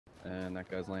And that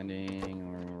guy's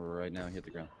landing right now. He hit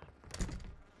the ground.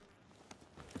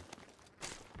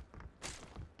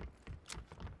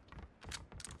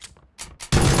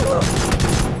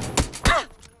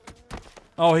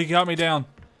 Oh, he got me down.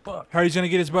 Fuck. Harry's gonna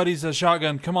get his buddy's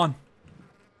shotgun. Come on.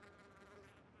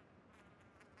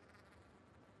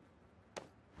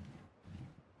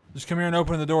 Just come here and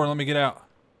open the door and let me get out.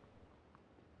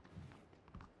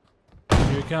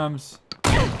 Here he comes.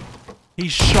 He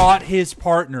shot his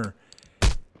partner.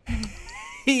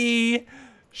 He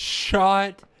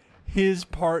shot his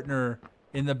partner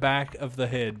in the back of the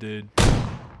head, dude.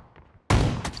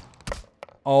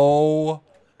 Oh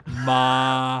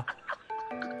my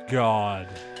God.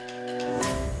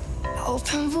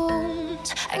 Open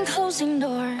wounds and closing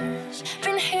doors.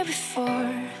 Been here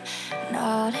before,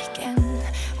 not again.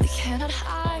 We cannot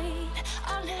hide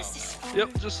unless it's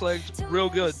Yep, just like real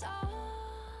good.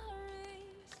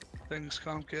 Thanks,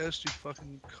 Comcast, you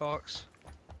fucking cocks.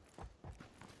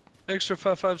 Extra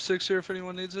 556 here if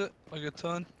anyone needs it. Like a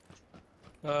ton.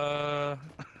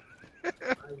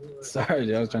 Sorry,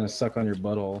 dude. I was trying to suck on your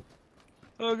butthole.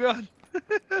 Oh god.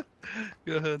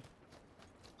 Go ahead.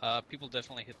 People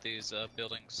definitely hit these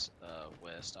buildings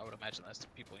west. I would imagine that's the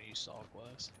people you saw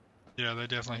west. Yeah, they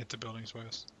definitely hit the buildings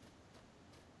west.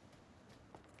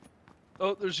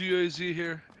 Oh, there's UAZ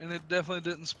here, and it definitely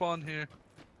didn't spawn here.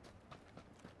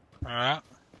 Alright.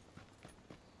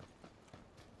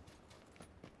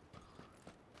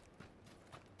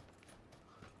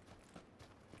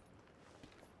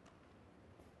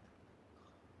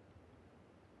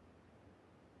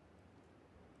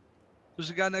 There's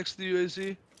a guy next to the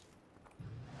UAZ.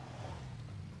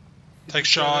 Take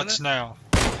shots now.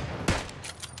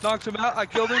 Knocked him out. I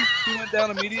killed him. He went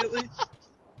down immediately.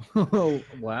 Oh,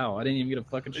 wow. I didn't even get a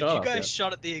fucking shot You off guys yet.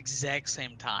 shot at the exact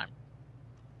same time.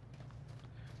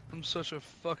 I'm such a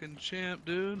fucking champ,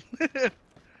 dude.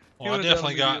 Well, I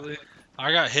definitely got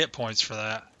hit points for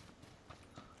that.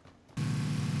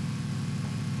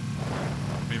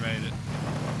 We made it.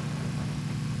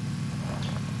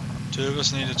 2 of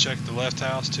us need to check the left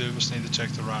house, 2 of us need to check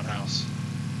the right house.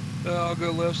 I'll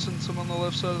go left since I'm on the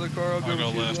left side of the car. I'll go with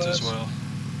you left last. as well.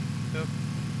 Yep.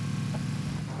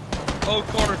 Oh,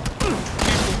 corner.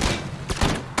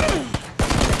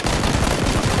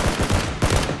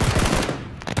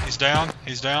 He's down.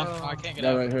 He's down. Oh, I can't get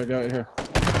Go out. right here. Go right here.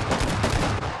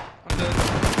 I'm dead.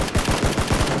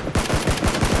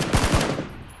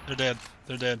 They're dead.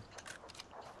 They're dead.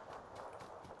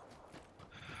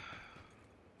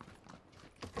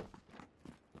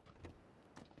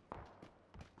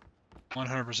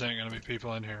 %100% gonna be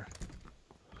people in here.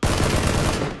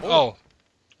 Oh!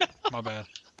 My bad.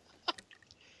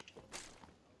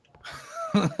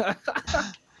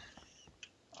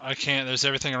 I can't, there's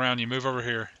everything around you. Move over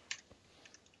here.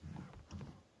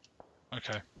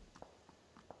 Okay.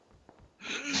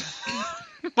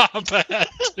 My bad,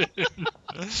 dude.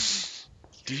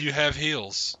 Do you have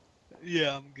heals?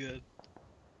 Yeah, I'm good.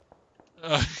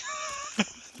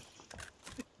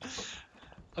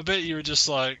 I bet you were just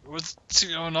like, what's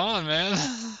going on, man?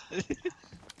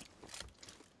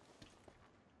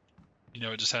 You know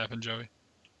what just happened, Joey?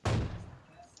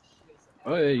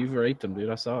 Oh, yeah. You've raped him, dude.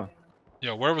 I saw.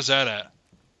 Yo, where was that at?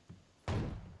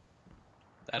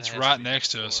 That's has right to be next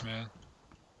to before. us, man.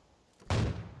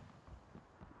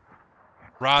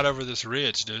 Right over this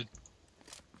ridge, dude.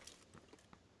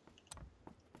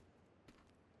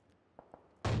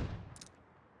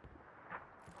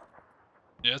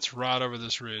 Yeah, it's right over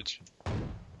this ridge.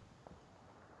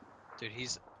 Dude,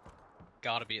 he's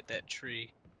gotta be at that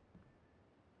tree.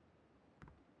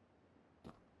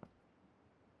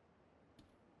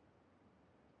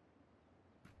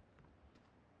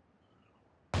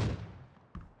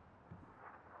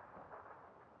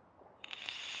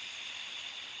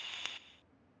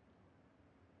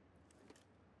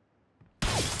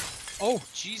 Oh,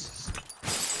 Jesus.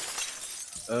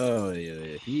 Oh,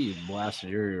 yeah. He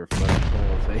blasted your fucking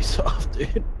whole face off,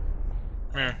 dude. Come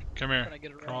here, come here. Trying to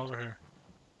get Come around. over here.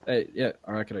 Hey, yeah.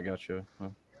 All right, I got you.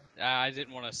 Oh. I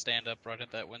didn't want to stand up right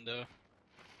at that window.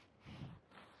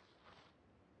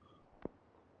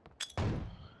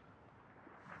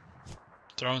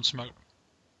 Throwing smoke.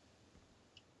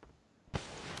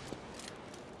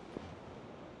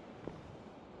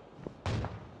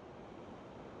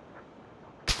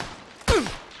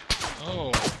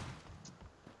 Oh.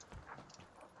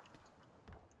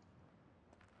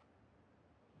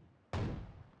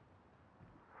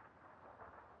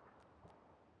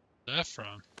 Where's that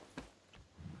from?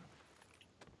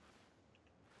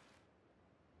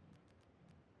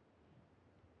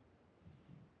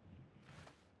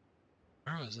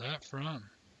 Where was that from?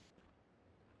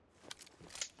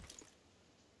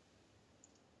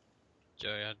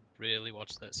 Joey, I'd really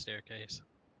watch that staircase.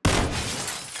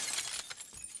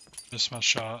 Missed my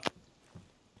shot.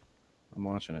 I'm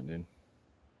watching it, dude.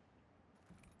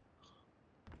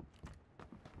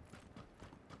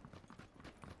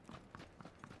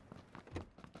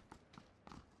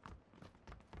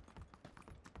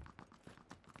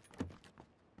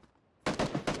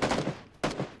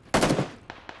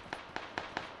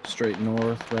 Straight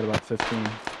north, right about 15.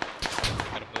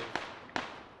 Gotta move.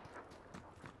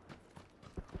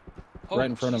 Oh, Right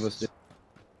in front of us, Jesus.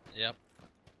 dude. Yep.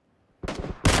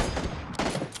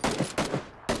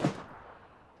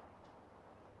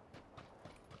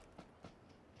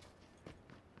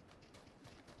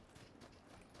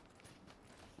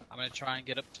 I'm gonna try and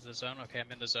get up to the zone. Okay,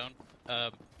 I'm in the zone.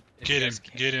 If you Get him, guys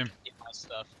can't get him. get my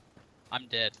stuff. I'm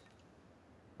dead.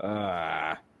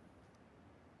 Ah.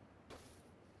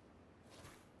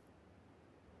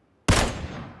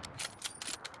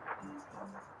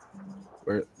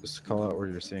 Where? Just call out where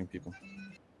you're seeing people.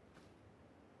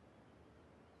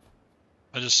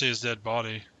 I just see his dead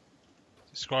body.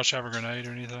 Does Squash have a grenade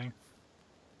or anything?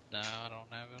 No, I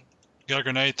don't have it. You got a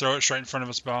grenade, throw it straight in front of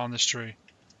us behind this tree.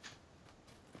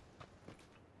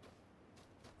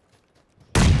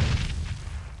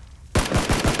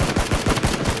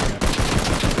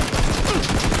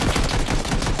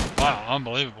 Wow,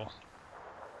 unbelievable.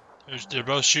 They're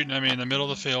both shooting at me in the middle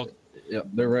of the field. Yep,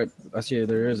 they're right. I see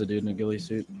there is a dude in a ghillie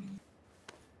suit.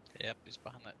 Yep, he's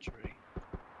behind that tree.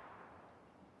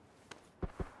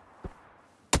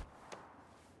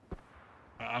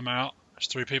 I'm out. There's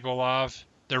 3 people alive.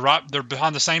 They're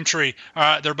behind the same tree.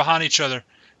 Alright, they're behind each other.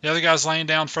 The other guy's laying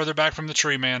down further back from the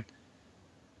tree, man.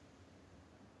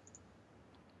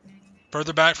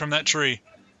 Further back from that tree.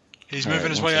 He's All moving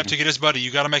right, his 1 way up to second. get his buddy.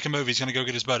 You gotta make a move. He's gonna go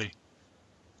get his buddy.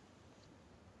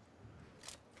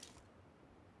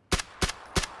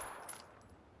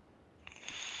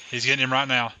 He's getting him right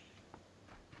now.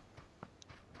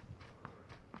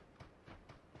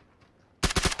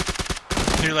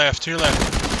 Two left, 2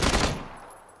 left.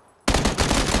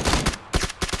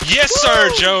 Yes, sir,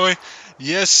 Joey.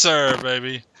 Yes, sir,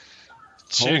 baby.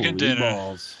 Chicken Holy dinner.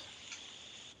 balls.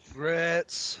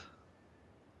 Grits.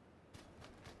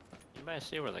 Anybody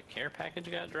see where the care package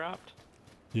got dropped?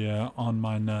 Yeah, on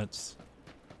my nuts.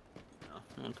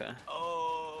 Oh, okay.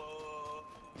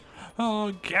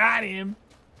 Oh, got him.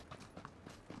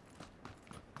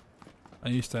 I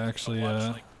used to actually,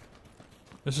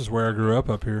 this is where I grew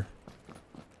up here.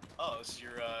 Oh, this is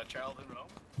your childhood home?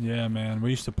 Yeah, man.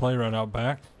 We used to play right out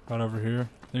back, right over here.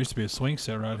 There used to be a swing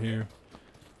set right here.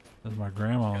 That was my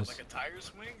grandma's. Like a tire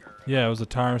swing? Or Yeah, it was a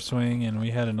tire swing, and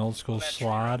we had an old school that tree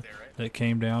slide right there, right? that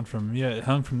came down from, yeah, it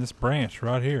hung from this branch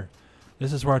right here.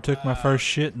 This is where I took my first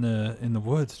shit in the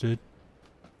woods, dude.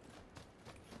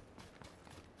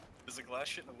 Is the glass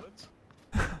shit in the woods?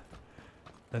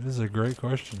 That is a great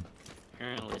question.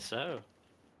 Apparently so.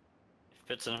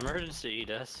 If it's an emergency,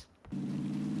 does.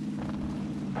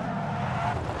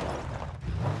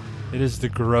 It is the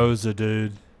Groza,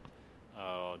 dude.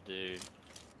 Oh, dude.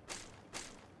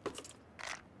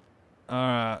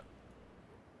 Alright.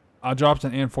 I dropped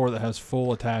an N4 that has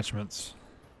full attachments.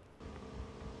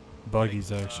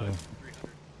 Buggies, actually. 300.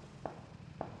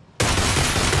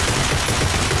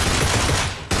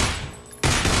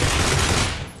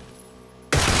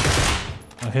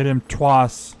 I hit him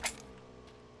twice.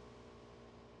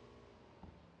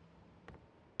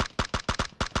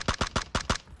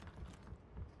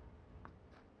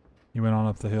 He went on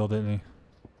up the hill, didn't he?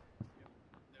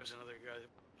 There's another guy as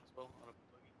well on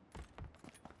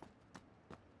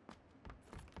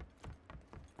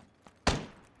a buggy.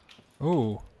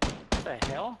 Ooh, What the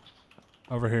hell?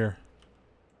 over here.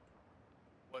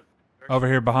 What? Over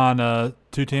here behind The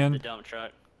 210. dump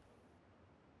truck.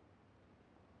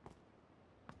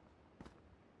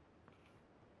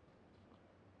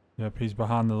 Yep, he's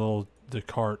behind the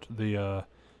cart, the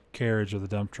carriage of the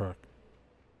dump truck.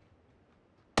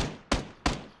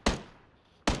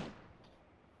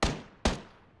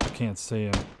 I can't see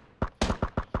him.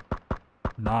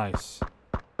 Nice.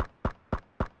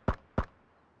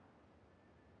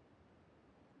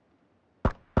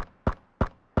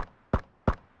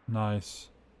 Nice.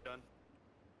 Done.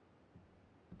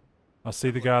 I see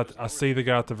the guy. I see the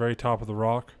guy at the very top of the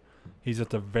rock. He's at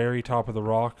the very top of the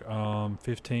rock.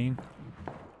 15.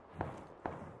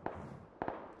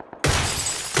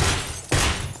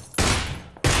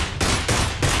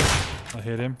 I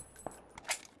hit him.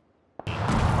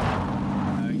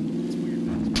 It's weird.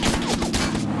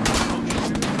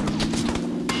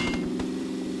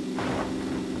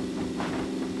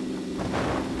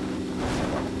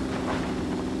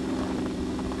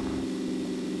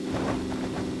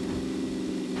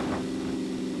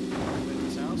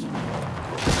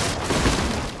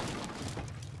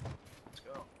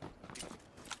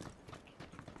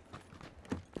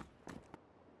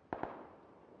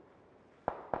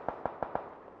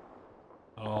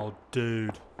 Oh,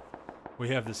 dude. We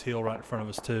have this hill right in front of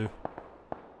us, too.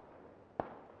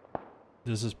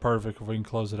 This is perfect if we can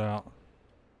close it out.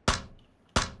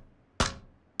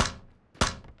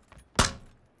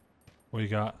 What do you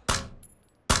got?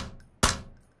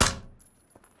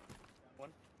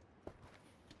 One.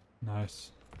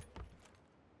 Nice.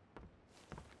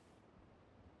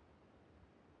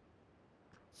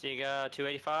 So you got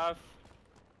 285.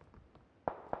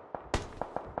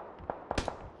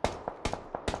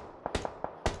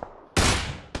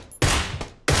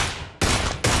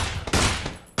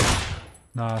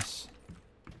 Nice.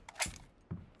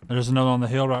 There's another on the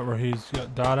hill right where he's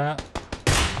got dot at.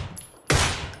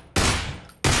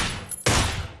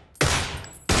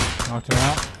 Knocked him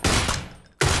out.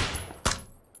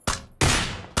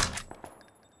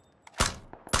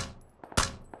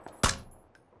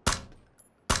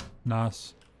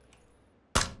 Nice.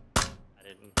 I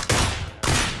didn't.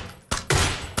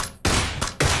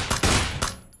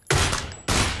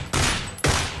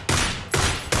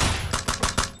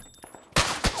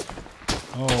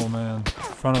 Oh man, in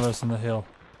front of us in the hill.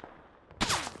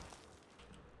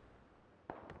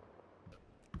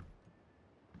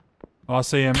 Oh, I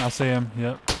see him. I see him.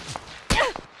 Yep.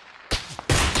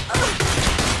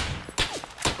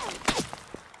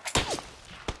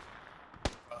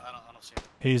 I don't see him.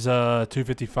 He's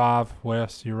 255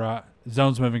 west. You're right.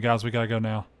 Zone's moving, guys. We gotta go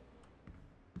now.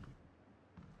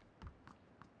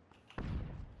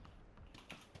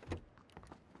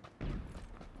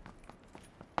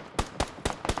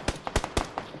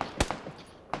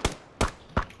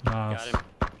 Nice. Got him.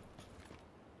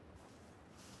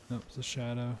 Nope, it's a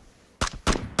shadow.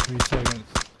 3 seconds.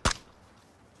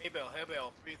 Hey, Bell,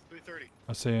 330.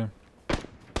 I see him.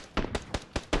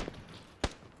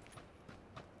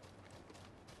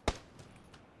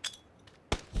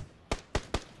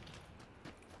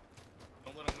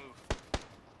 Don't let him move.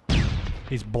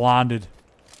 He's blinded.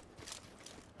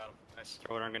 Got him. Nice.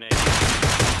 Throw it on grenade.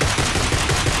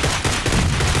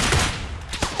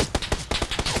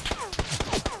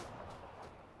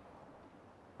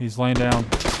 He's laying down.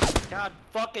 God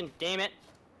fucking damn it.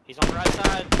 He's on the right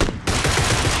side.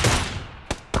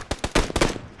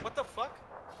 What the fuck?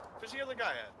 Where's the other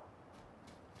guy at?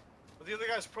 Well, the other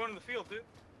guy's prone in the field, dude.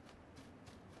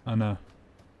 I know.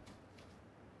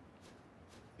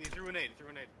 He threw a nade.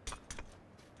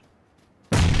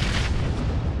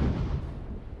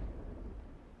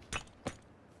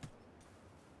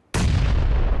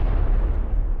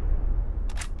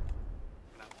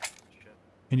 No. Shit.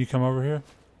 Can you come over here?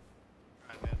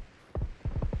 Alright, man.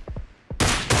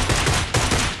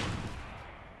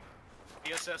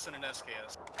 ESS and an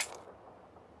SKS.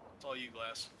 It's all you,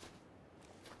 Glass.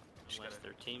 Unless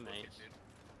they're teammates. Dude.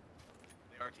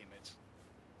 They are teammates.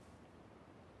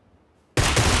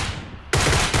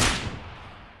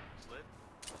 Slit.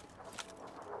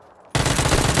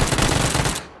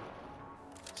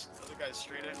 This other guy's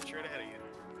straight ahead of you.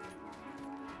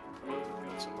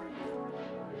 Field somewhere.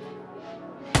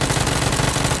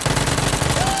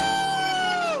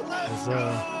 It's,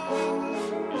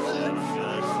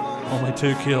 only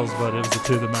 2 kills, but it was the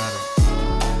 2 that mattered.